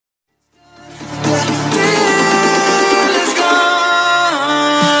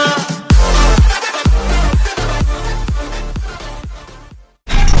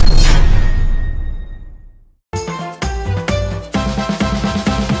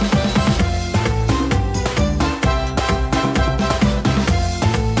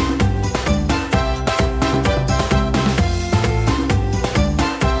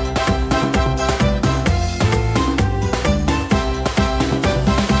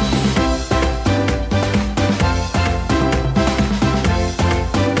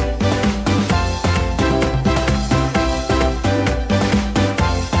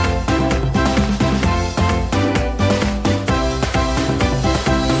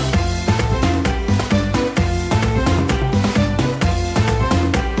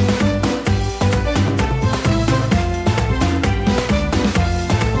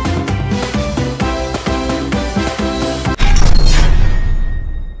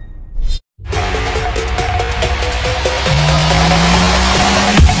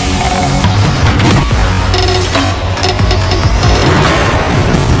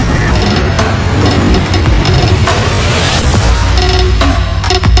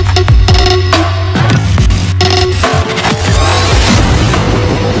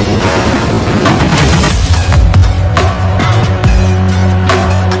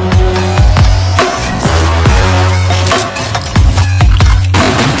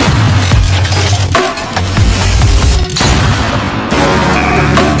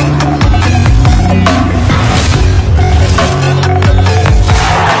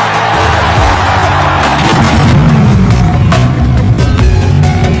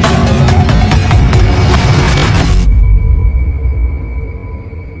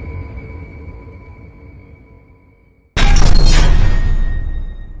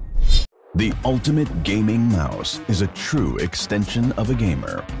ultimate gaming mouse is a true extension of a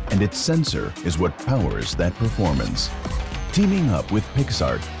gamer, and its sensor is what powers that performance. Teaming up with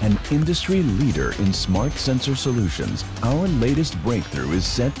Pixart, an industry leader in smart sensor solutions, our latest breakthrough is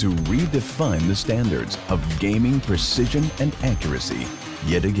set to redefine the standards of gaming precision and accuracy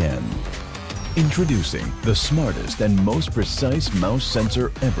yet again. Introducing the smartest and most precise mouse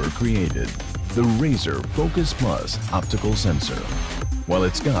sensor ever created, the Razer Focus Plus optical sensor. While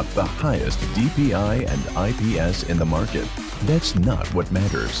it's got the highest DPI and IPS in the market, that's not what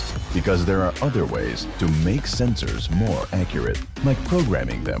matters, because there are other ways to make sensors more accurate, like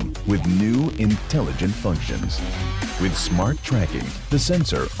programming them with new intelligent functions. With smart tracking, the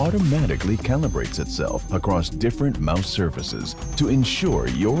sensor automatically calibrates itself across different mouse surfaces to ensure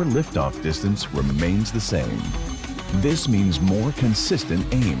your liftoff distance remains the same. This means more consistent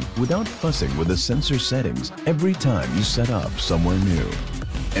aim without fussing with the sensor settings every time you set up somewhere new.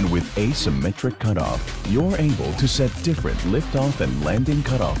 And with asymmetric cutoff, you're able to set different liftoff and landing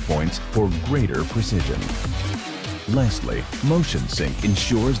cutoff points for greater precision. Lastly, Motion Sync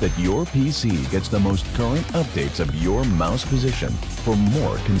ensures that your PC gets the most current updates of your mouse position for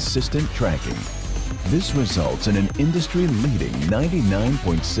more consistent tracking. This results in an industry-leading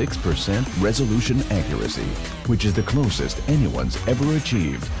 99.6% resolution accuracy, which is the closest anyone's ever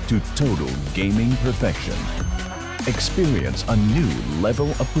achieved to total gaming perfection. Experience a new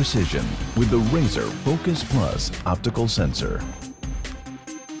level of precision with the Razer Focus Plus optical sensor.